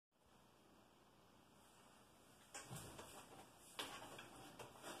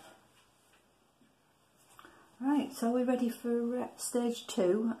Right, so we're ready for stage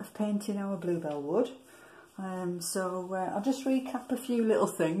 2 of painting our Bluebell wood. I'll just recap a few little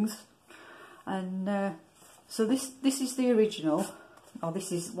things. And so this is the original, or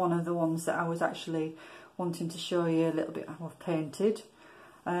this is one of the ones that I was actually wanting to show you a little bit how I've painted.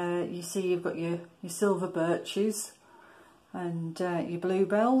 You see you've got your silver birches and your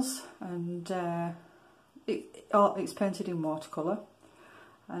bluebells, and it's painted in watercolour.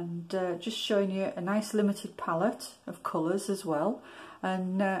 And just showing you a nice limited palette of colours as well.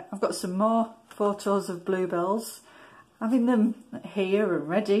 And I've got some more photos of bluebells, having them here and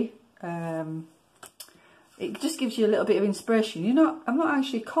ready. It just gives you a little bit of inspiration. I'm not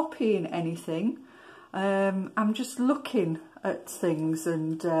actually copying anything. I'm just looking at things,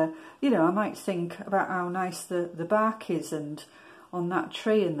 and I might think about how nice the bark is and on that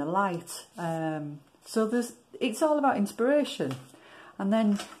tree and the light. It's all about inspiration. And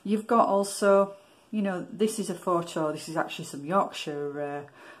then you've got also, this is a photo, this is actually some Yorkshire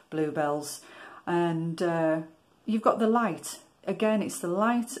bluebells. And you've got the light. Again, it's the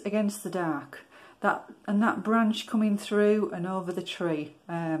light against the dark. That branch coming through and over the tree.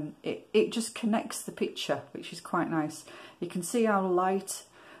 It just connects the picture, which is quite nice. You can see how light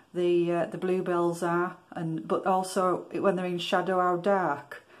the bluebells are, but also when they're in shadow, how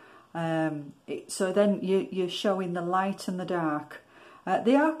dark. So then you're showing the light and the dark.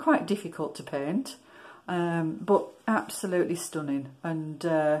 They are quite difficult to paint, but absolutely stunning. And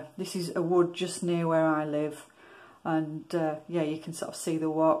this is a wood just near where I live, and yeah, you can sort of see the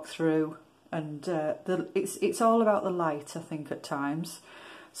walk through, and it's all about the light, I think, at times.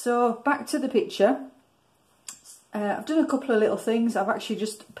 So back to the picture. I've done a couple of little things. I've actually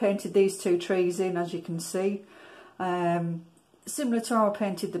just painted these two trees in, as you can see. Similar to how I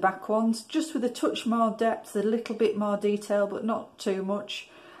painted the back ones, just with a touch more depth, a little bit more detail, but not too much.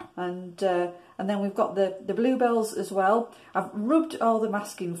 And then we've got the bluebells as well. I've rubbed all the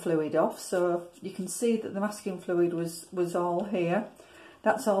masking fluid off, so you can see that the masking fluid was all here.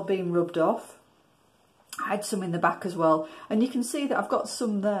 That's all been rubbed off. I had some in the back as well, and you can see that I've got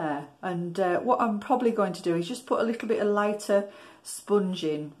some there. And what I'm probably going to do is just put a little bit of lighter sponge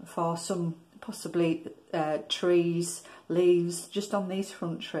in for some possibly trees, leaves, just on these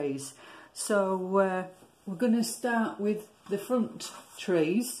front trees. So we're going to start with the front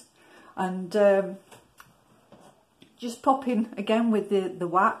trees, and just pop in again with the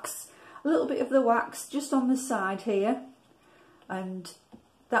wax, a little bit of the wax just on the side here, and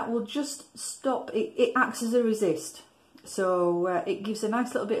that will just stop, it acts as a resist, so it gives a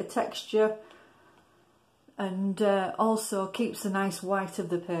nice little bit of texture, and also keeps the nice white of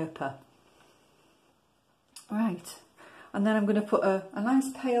the paper. Right, and then I'm going to put a nice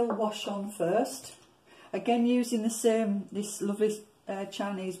pale wash on first, again using this lovely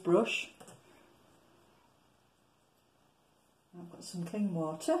Chinese brush. I've got some clean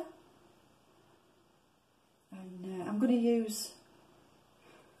water, and I'm going to use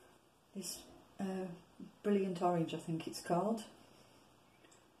this Brilliant Orange, I think it's called.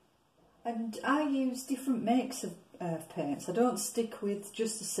 And I use different makes of paints. I don't stick with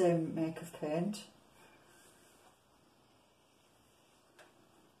just the same make of paint.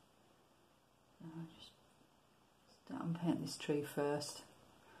 I'll just start and paint this tree first.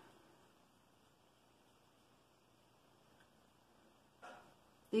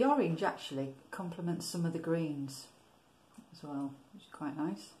 The orange actually complements some of the greens as well, which is quite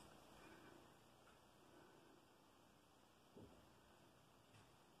nice.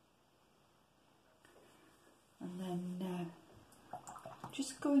 And then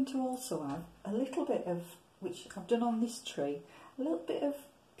just going to also add a little bit of, which I've done on this tree, a little bit of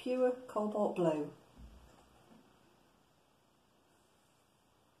pure cobalt blue.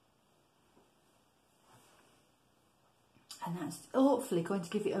 And that's hopefully going to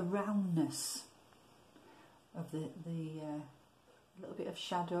give it a roundness of the little bit of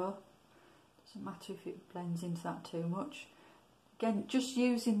shadow. Doesn't matter if it blends into that too much. Again, just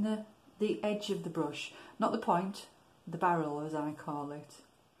using the edge of the brush, not the point, the barrel as I call it.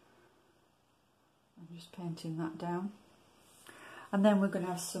 I'm just painting that down. And then we're going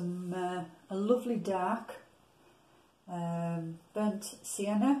to have some a lovely dark burnt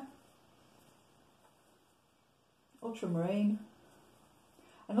sienna, ultramarine.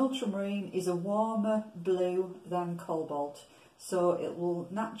 An ultramarine is a warmer blue than cobalt, so it will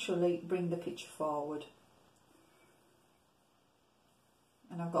naturally bring the picture forward.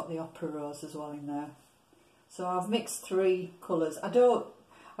 And I've got the opera rose as well in there. So I've mixed 3 colours. I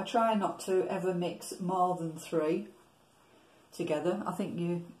try not to ever mix more than 3 together. I think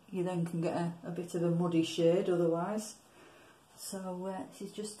you then can get a bit of a muddy shade otherwise. So this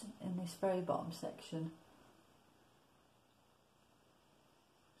is just in this very bottom section.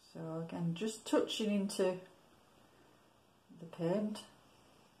 So again, just touching into the paint.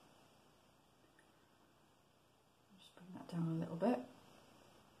 Just bring that down a little bit.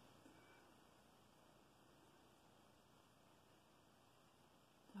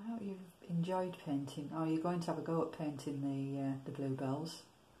 I hope you've enjoyed painting, or you're going to have a go at painting the Bluebells.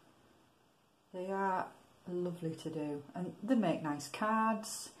 They are lovely to do, and they make nice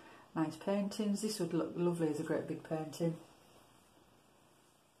cards, nice paintings. This would look lovely as a great big painting.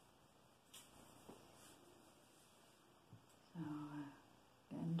 So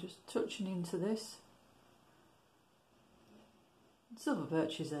again, just touching into this. Silver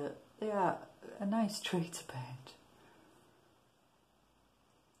birches they are a nice tree to paint.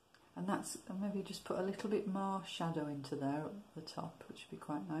 And that's, maybe just put a little bit more shadow into there at the top, which would be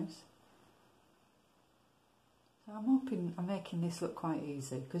quite nice. So I'm hoping I'm making this look quite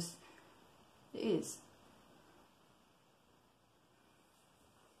easy, because it is.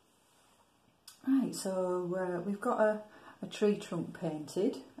 Right, so we've got a tree trunk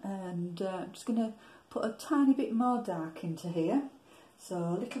painted, and I'm just going to put a tiny bit more dark into here. So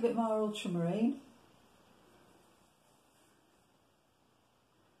a little bit more ultramarine.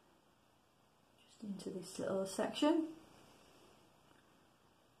 Into this little section.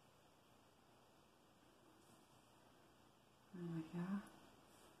 There we go.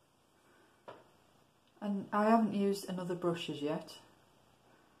 And I haven't used another brush as yet.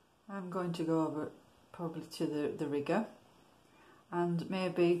 I'm going to go over probably to the rigger and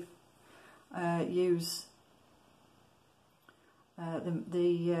maybe use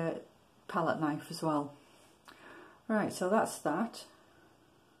the palette knife as well. Right, so that's that.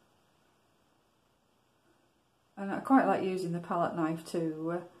 And I quite like using the palette knife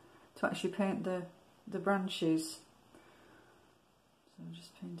to actually paint the branches. So I'm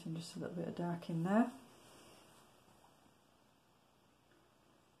just painting just a little bit of dark in there.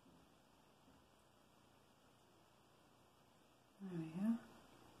 There we go.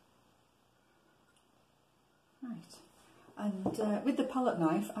 Right. And with the palette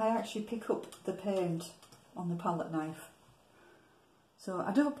knife, I actually pick up the paint on the palette knife. So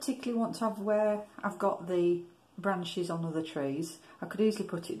I don't particularly want to have where I've got the branches on other trees. I could easily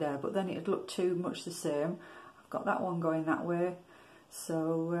put it there, but then it'd look too much the same. I've got that one going that way,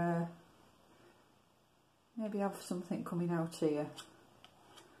 so maybe have something coming out here.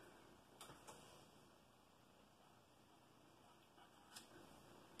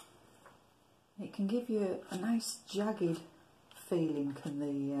 It can give you a nice jagged feeling, can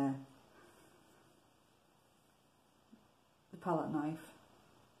the palette knife.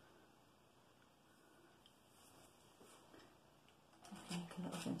 Make a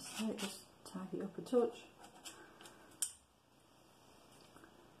little bit straight, just tidy it up a touch.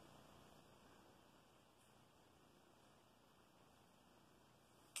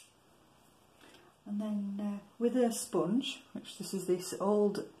 And then with a sponge, which this is this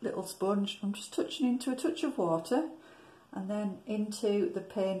old little sponge, I'm just touching into a touch of water and then into the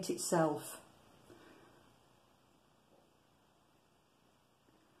paint itself.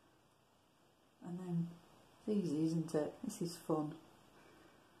 And then it's easy, isn't it? This is fun.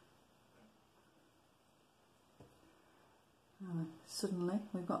 Suddenly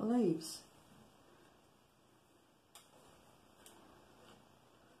we've got leaves.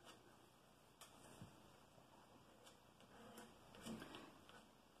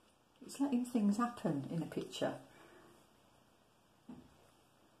 It's letting things happen in a picture.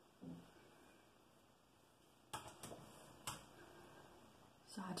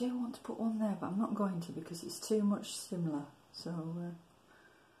 So I do want to put one there, but I'm not going to because it's too much similar. So I'll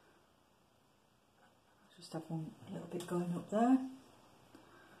just have one little bit going up there.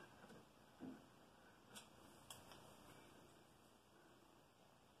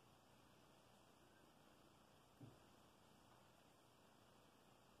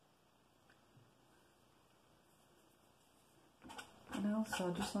 And also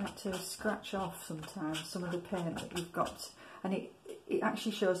I just like to scratch off sometimes some of the paint that you've got, and it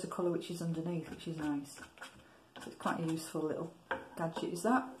actually shows the colour which is underneath, which is nice. So it's quite a useful little gadget, is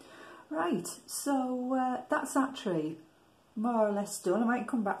that. Right, so that's that tree more or less done. I might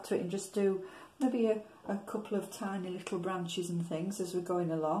come back to it and just do maybe a couple of tiny little branches and things as we're going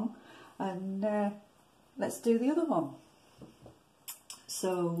along, and let's do the other one.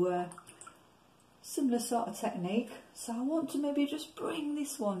 So similar sort of technique. So I want to maybe just bring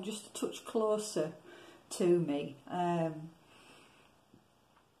this one just a touch closer to me.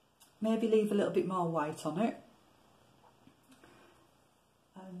 Maybe leave a little bit more white on it.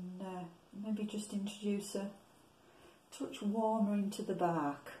 And maybe just introduce a touch warmer into the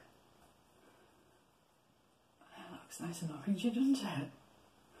bark. That looks nice and orangey, doesn't it?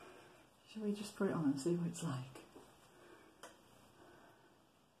 Shall we just put it on and see what it's like?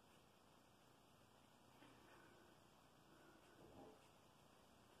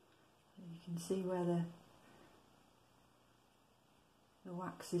 You can see where the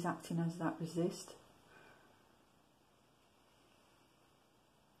wax is acting as that resist.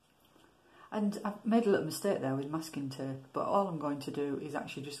 And I've made a little mistake there with masking tape, but all I'm going to do is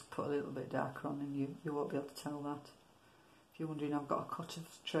actually just put a little bit darker on, and you won't be able to tell that. If you're wondering, I've got a cut of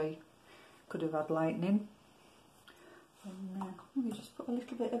tree, could have had lightning. And let me just put a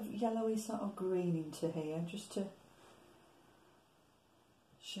little bit of yellowy sort of green into here, just to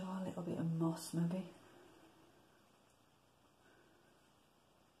show a little bit of moss maybe.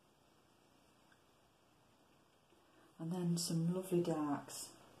 And then some lovely darks.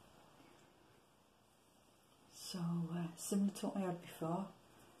 So similar to what I had before.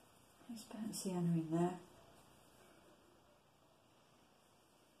 Nice burnt sienna in there.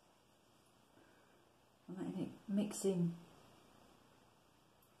 And letting it mix in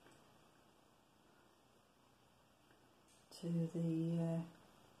to the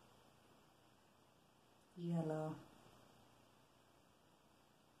yellow.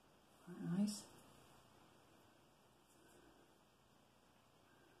 Quite nice.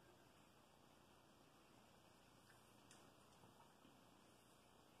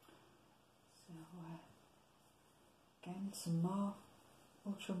 Again, some more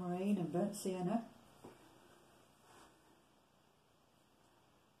ultramarine and burnt sienna.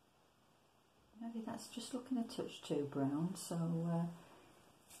 Maybe that's just looking a touch too brown, so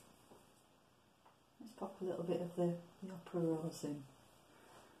let's pop a little bit of the opera rose in.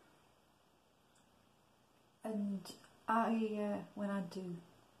 And when I do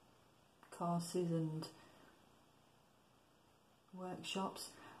courses and workshops,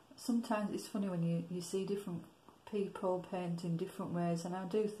 sometimes it's funny when you see different people paint in different ways, and I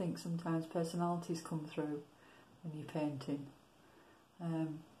do think sometimes personalities come through when you're painting.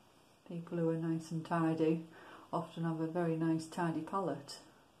 People who are nice and tidy often have a very nice tidy palette,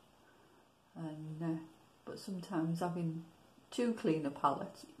 and but sometimes having too clean a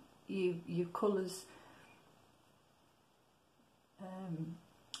palette, your colours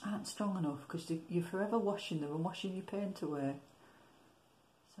aren't strong enough, because you're forever washing them and washing your paint away.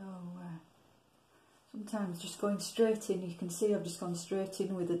 So sometimes just going straight in, you can see I've just gone straight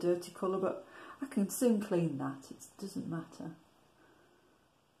in with a dirty colour, but I can soon clean that, it doesn't matter.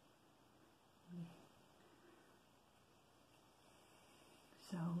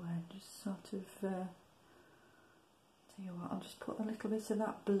 So just sort of, tell you what, I'll just put a little bit of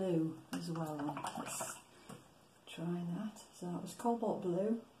that blue as well on. Let's try that. So that was cobalt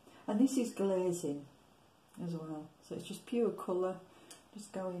blue, and this is glazing as well, so it's just pure colour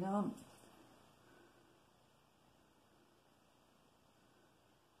just going on.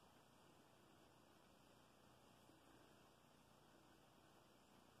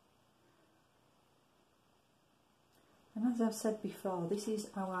 And as I've said before, this is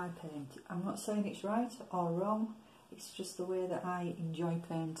how I paint. I'm not saying it's right or wrong, it's just the way that I enjoy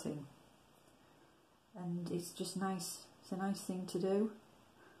painting. And it's just nice, it's a nice thing to do.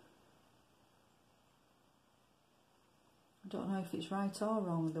 I don't know if it's right or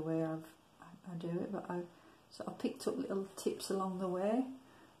wrong the way I do it, but I've sort of picked up little tips along the way,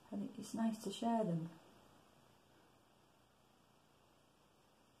 and it's nice to share them.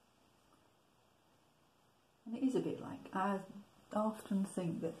 And it is a bit like, I often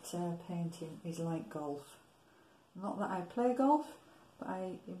think that painting is like golf. Not that I play golf, but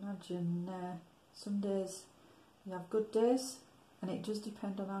I imagine some days you have good days, and it does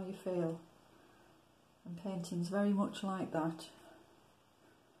depend on how you feel. And painting's very much like that.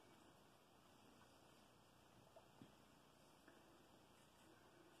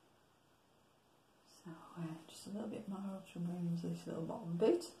 So just a little bit more ultramarine into this little bottom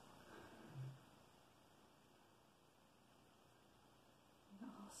bit.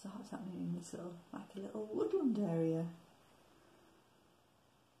 Starts happening in this little, like a little woodland area.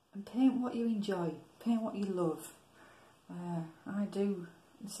 And paint what you enjoy, paint what you love. I do.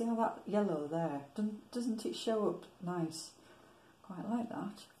 See how that yellow there, doesn't it show up nice? Quite like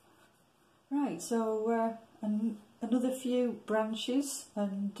that. Right, so another few branches,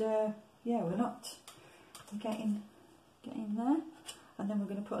 and yeah, we're not getting there. And then we're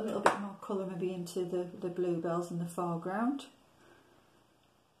going to put a little bit more colour maybe into the bluebells in the foreground.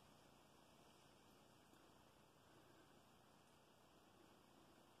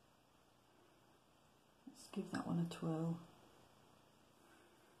 Give that one a twirl.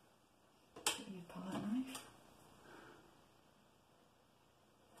 Get your palette knife.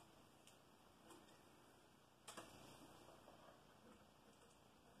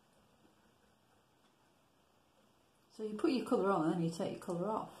 So you put your colour on and then you take your colour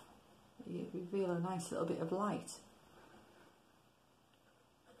off. You reveal a nice little bit of light.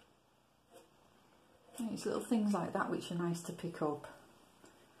 And it's little things like that which are nice to pick up.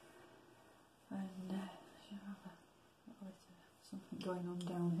 And should I have a bit of something going on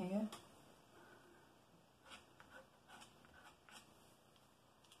down here.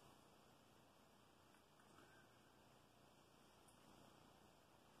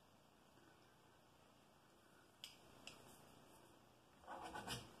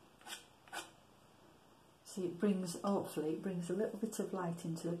 See, it brings, hopefully, it brings a little bit of light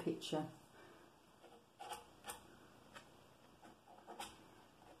into the picture.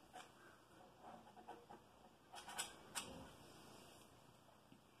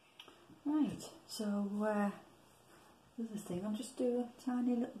 Right, so the other thing, I'll just do a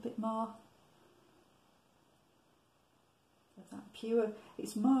tiny little bit more of that pure,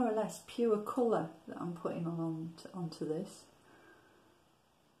 it's more or less pure colour that I'm putting onto this.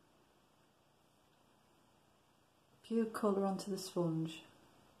 Pure colour onto the sponge,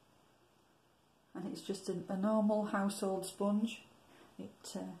 and it's just a normal household sponge. It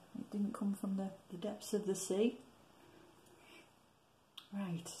didn't come from the depths of the sea.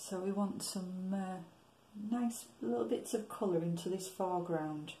 Right, so we want some nice little bits of colour into this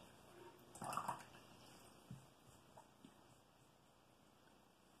foreground.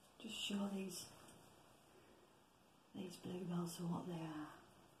 Just show these bluebells for what they are.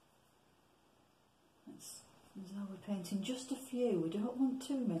 That's as though we're painting just a few. We don't want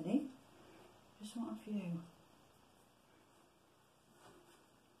too many, just want a few.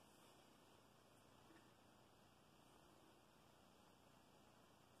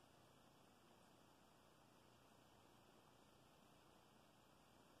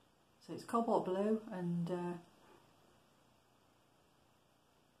 So it's cobalt blue and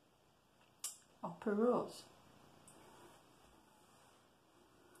opera rose.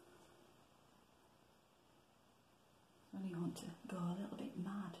 I only want to go a little bit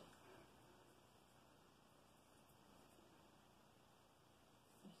mad.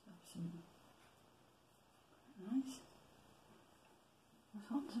 Just have some nice.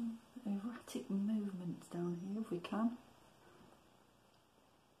 I want some erratic movements down here if we can.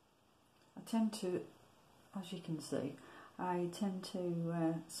 I tend to, as you can see, I tend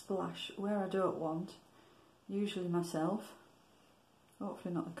to splash where I don't want, usually myself,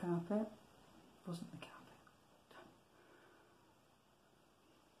 hopefully not the carpet. It wasn't the carpet.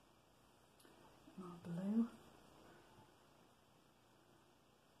 More blue.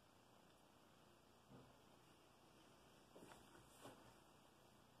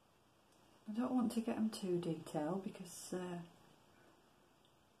 I don't want to get them too detailed because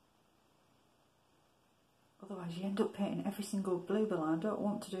otherwise you end up painting every single bluebell. I don't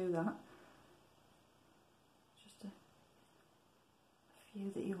want to do that. Just a few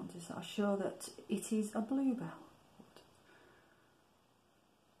that you want to sort of show that it is a bluebell.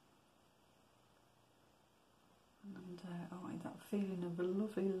 And I like that feeling of a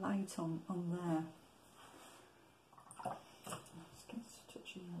lovely light on there. Let's get a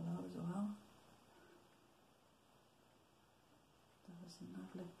touch of yellow as well. There's some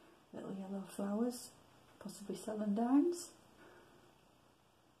lovely little yellow flowers, possibly celandines.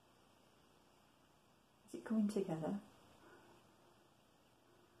 Is it coming together?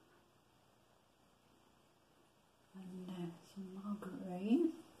 And some more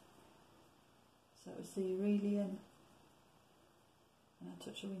green. So it was the Aurelian and a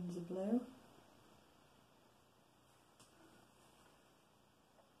touch of Windsor blue.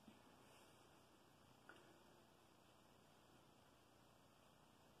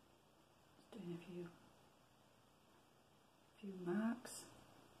 Just doing a few marks.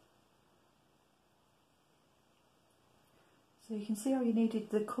 So you can see how you needed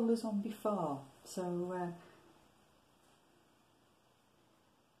the colours on before. So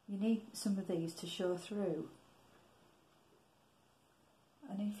you need some of these to show through,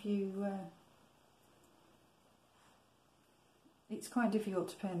 and if you it's quite difficult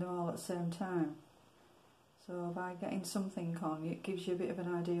to paint them all at the same time, so by getting something on, it gives you a bit of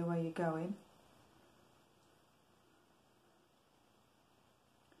an idea where you're going.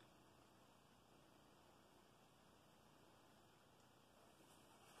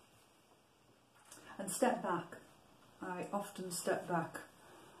 And step back. I often step back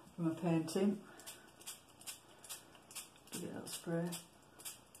from a painting. Give it a little spray.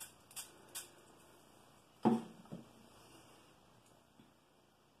 I'm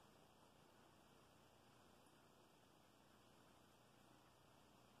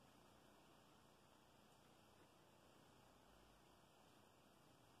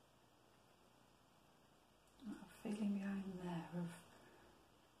feeling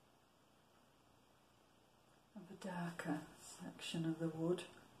darker section of the wood.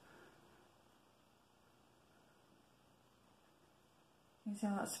 You see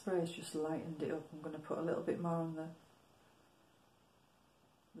how that spray's just lightened it up. I'm going to put a little bit more on the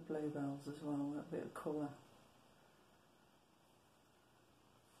bluebells as well, a little bit of colour.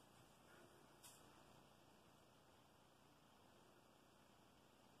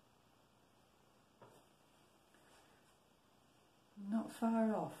 Not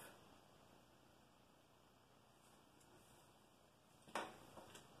far off.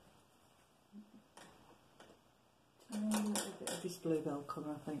 A little bit of this bluebell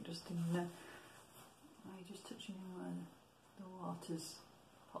colour, I think, just in just touching in where the water's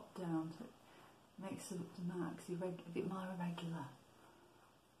popped down, so it makes the marks a bit more irregular.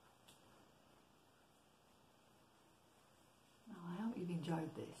 Oh, I hope you've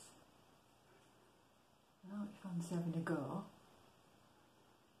enjoyed this. I hope you fancy having a go.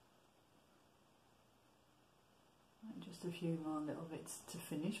 Just a few more little bits to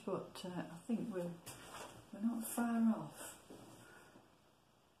finish, but I think we're not far off.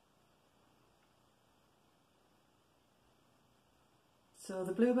 So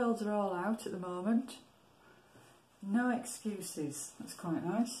the bluebells are all out at the moment. No excuses, that's quite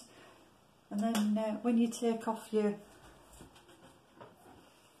nice. And then when you take off your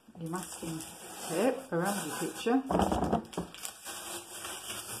masking tape around your picture,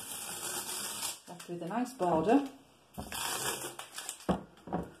 left with a nice border.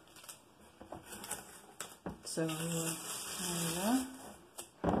 So there we are.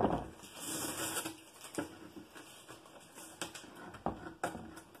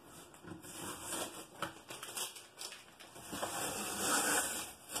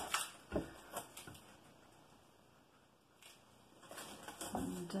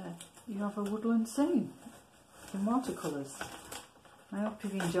 And you have a woodland scene in watercolours. I hope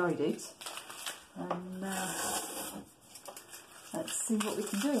you've enjoyed it. And let's see what we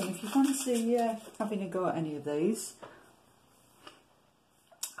can do. And if you fancy having a go at any of these,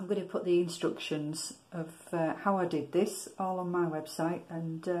 I'm going to put the instructions of how I did this all on my website,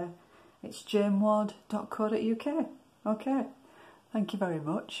 and it's jameward.co.uk. Okay, thank you very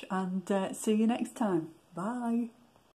much, and see you next time. Bye.